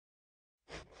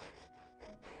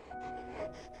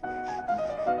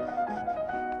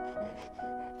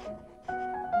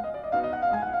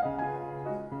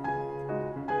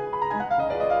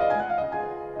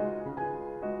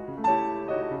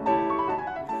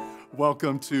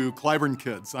Welcome to Cliburn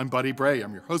Kids. I'm Buddy Bray.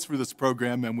 I'm your host for this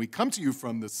program, and we come to you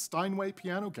from the Steinway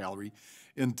Piano Gallery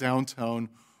in downtown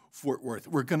Fort Worth.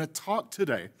 We're going to talk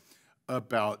today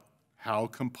about how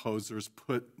composers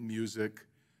put music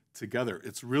together.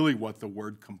 It's really what the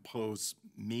word compose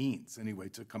means. Anyway,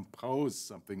 to compose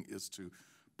something is to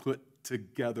put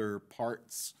together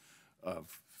parts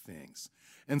of things.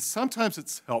 And sometimes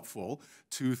it's helpful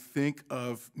to think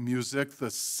of music the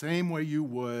same way you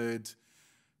would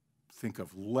think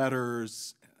of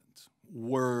letters and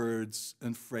words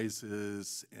and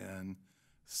phrases and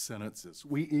sentences.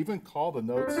 We even call the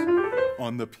notes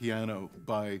on the piano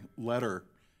by letter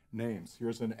names.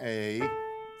 Here's an A,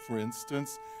 for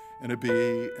instance, and a B,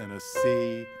 and a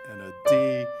C, and a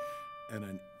D, and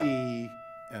an E,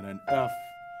 and an F,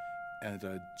 and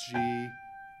a G.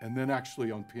 And then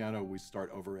actually on piano, we start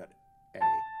over at A.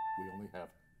 We only have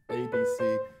A, B,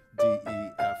 C, D, E,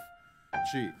 F,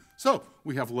 G. So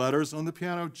we have letters on the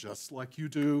piano just like you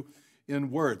do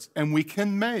in words. And we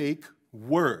can make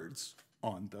words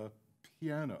on the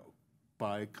piano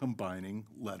by combining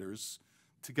letters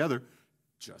together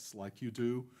just like you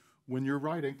do when you're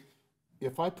writing.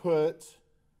 If I put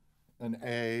an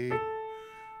A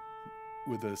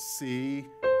with a C,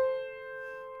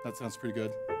 that sounds pretty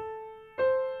good.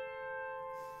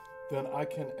 Then I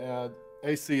can add,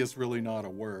 AC is really not a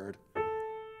word.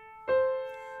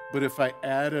 But if I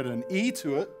added an E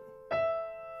to it,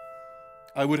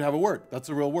 I would have a word. That's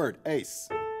a real word, ace.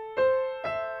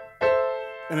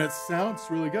 And it sounds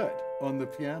really good on the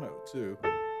piano, too.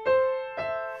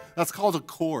 That's called a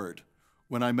chord.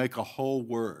 When I make a whole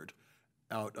word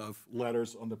out of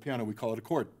letters on the piano, we call it a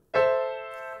chord.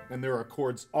 And there are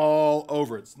chords all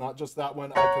over. It's not just that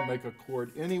one. I can make a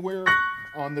chord anywhere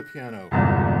on the piano.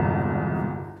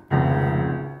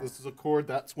 This is a chord,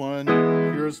 that's one,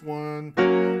 here's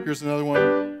another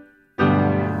one.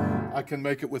 I can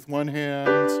make it with one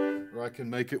hand, or I can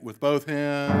make it with both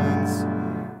hands.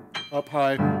 Up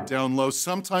high, down low.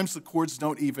 Sometimes the chords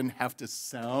don't even have to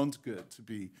sound good to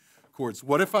be chords.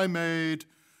 What if I made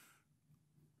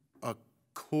a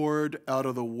chord out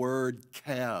of the word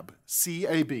cab?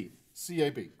 C-A-B,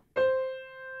 C-A-B.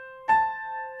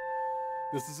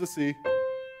 This is a C,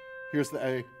 here's the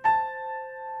A.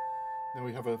 Then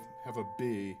we have a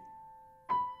B.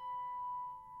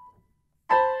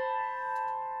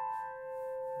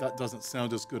 That doesn't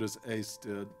sound as good as ace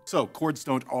did. So chords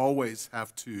don't always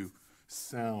have to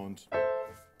sound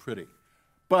pretty,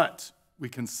 but we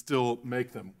can still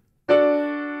make them.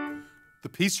 The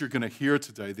piece you're going to hear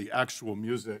today, the actual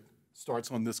music, starts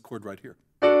on this chord right here.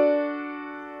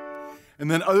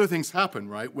 And then other things happen,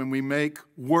 right? When we make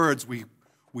words, we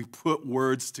put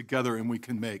words together and we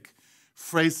can make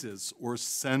phrases or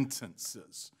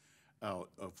sentences out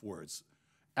of words.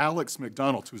 Alex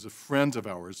McDonald, who's a friend of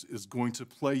ours, is going to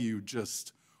play you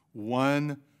just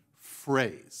one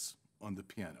phrase on the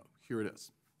piano. Here it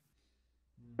is.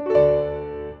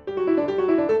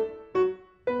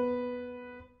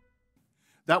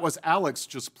 That was Alex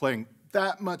just playing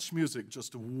that much music,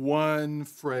 just one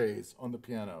phrase on the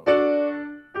piano.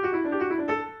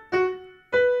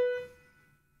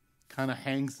 Kind of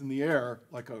hangs in the air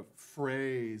like a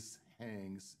phrase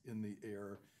hangs in the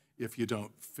air if you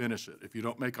don't finish it. If you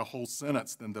don't make a whole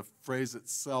sentence, then the phrase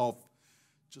itself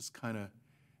just kind of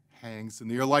hangs in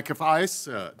the air. Like if I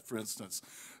said, for instance,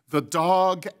 the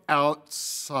dog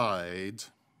outside,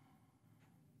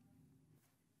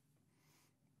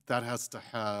 that has to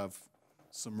have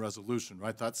some resolution,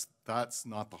 right? That's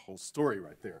not the whole story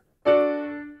right there.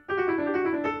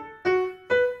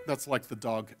 That's like the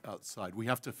dog outside. We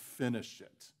have to finish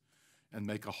it and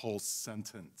make a whole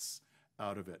sentence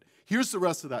out of it. Here's the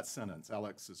rest of that sentence.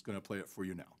 Alex is going to play it for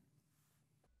you now.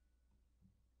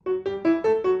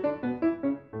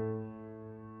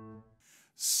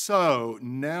 So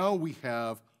now we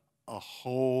have a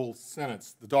whole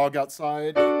sentence. The dog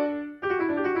outside.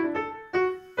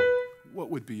 What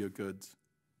would be a good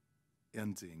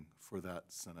ending for that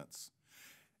sentence?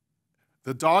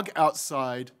 The dog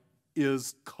outside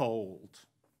is cold,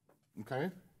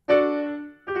 okay?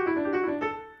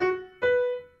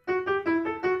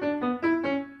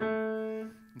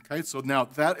 Okay, so now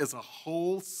that is a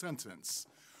whole sentence.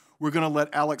 We're going to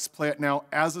let Alex play it now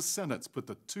as a sentence. Put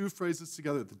the two phrases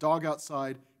together. The dog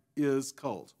outside is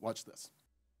cold. Watch this.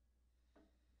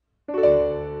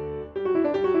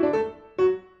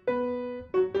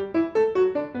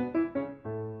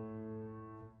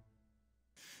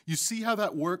 You see how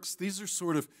that works? These are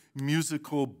sort of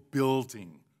musical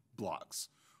building blocks.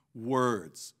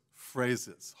 Words,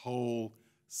 phrases, whole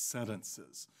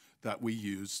sentences. that we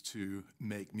use to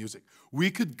make music.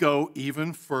 We could go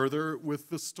even further with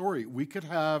the story. We could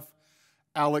have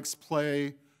Alex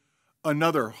play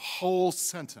another whole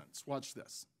sentence. Watch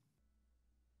this.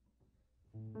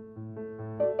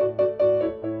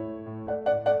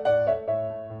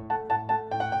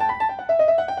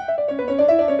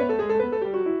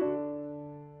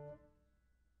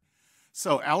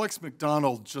 So Alex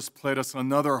McDonald just played us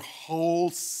another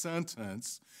whole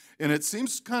sentence, and it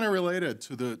seems kind of related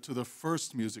to the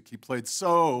first music he played.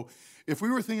 So if we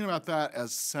were thinking about that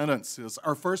as sentences,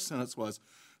 our first sentence was,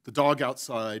 the dog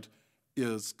outside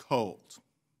is cold.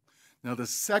 Now the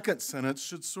second sentence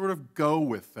should sort of go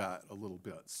with that a little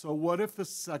bit. So what if the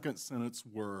second sentence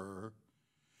were,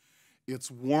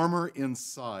 it's warmer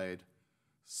inside,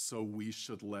 so we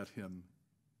should let him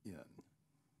in?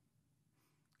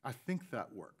 I think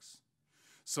that works.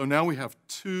 So now we have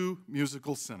two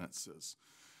musical sentences.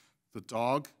 The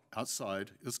dog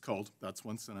outside is cold, that's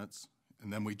one sentence.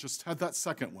 And then we just had that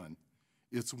second one.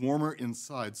 It's warmer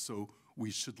inside, so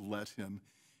we should let him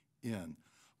in.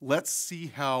 Let's see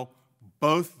how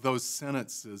both those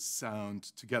sentences sound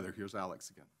together. Here's Alex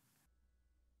again.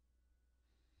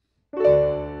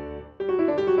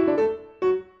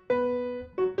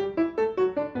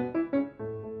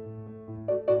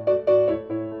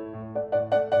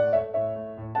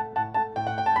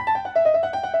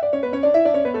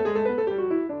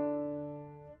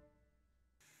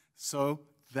 So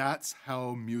that's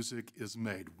how music is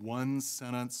made, one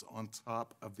sentence on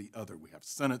top of the other. We have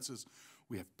sentences,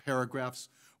 we have paragraphs,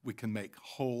 we can make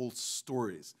whole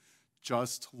stories,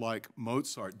 just like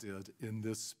Mozart did in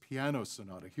this piano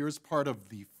sonata. Here's part of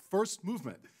the first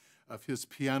movement of his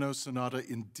piano sonata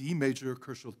in D major,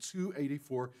 Crucial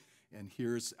 284, and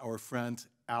here's our friend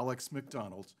Alex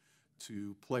McDonald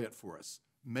to play it for us.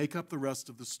 Make up the rest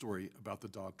of the story about the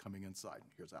dog coming inside.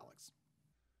 Here's Alex.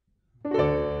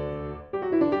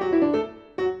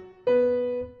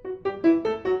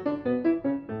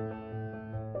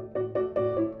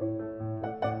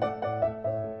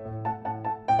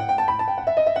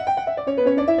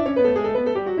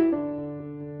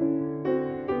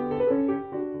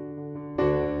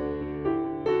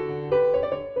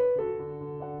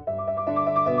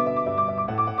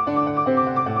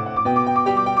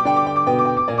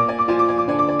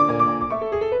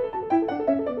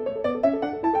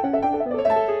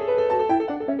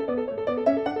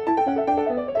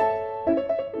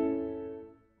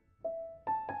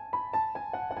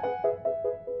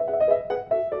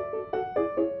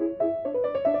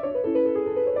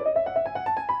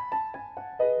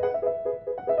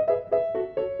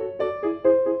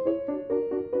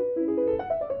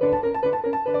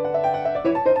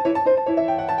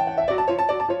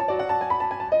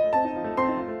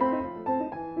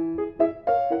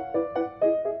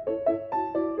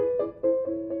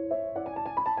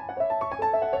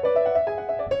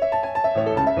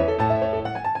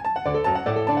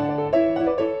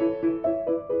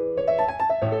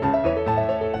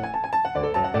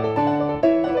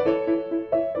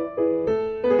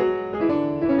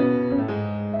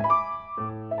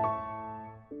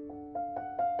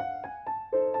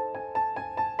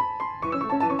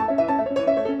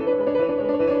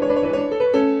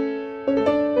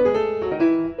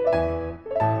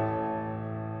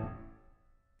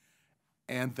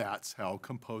 And that's how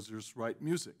composers write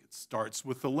music. It starts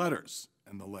with the letters,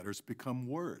 and the letters become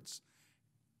words,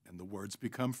 and the words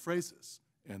become phrases,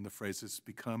 and the phrases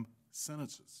become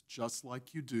sentences, just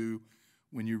like you do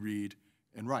when you read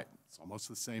and write. It's almost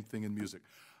the same thing in music.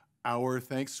 Our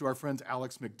thanks to our friend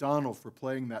Alex McDonald for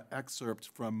playing that excerpt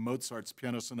from Mozart's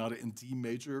Piano Sonata in D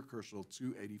major, Crucial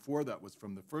 284. That was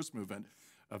from the first movement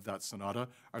of that sonata.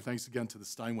 Our thanks again to the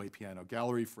Steinway Piano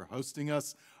Gallery for hosting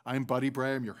us. I'm Buddy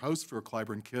Bray. I'm your host for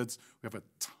Cliburn Kids. We have a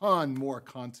ton more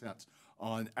content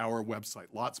on our website,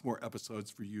 lots more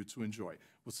episodes for you to enjoy.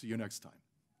 We'll see you next time.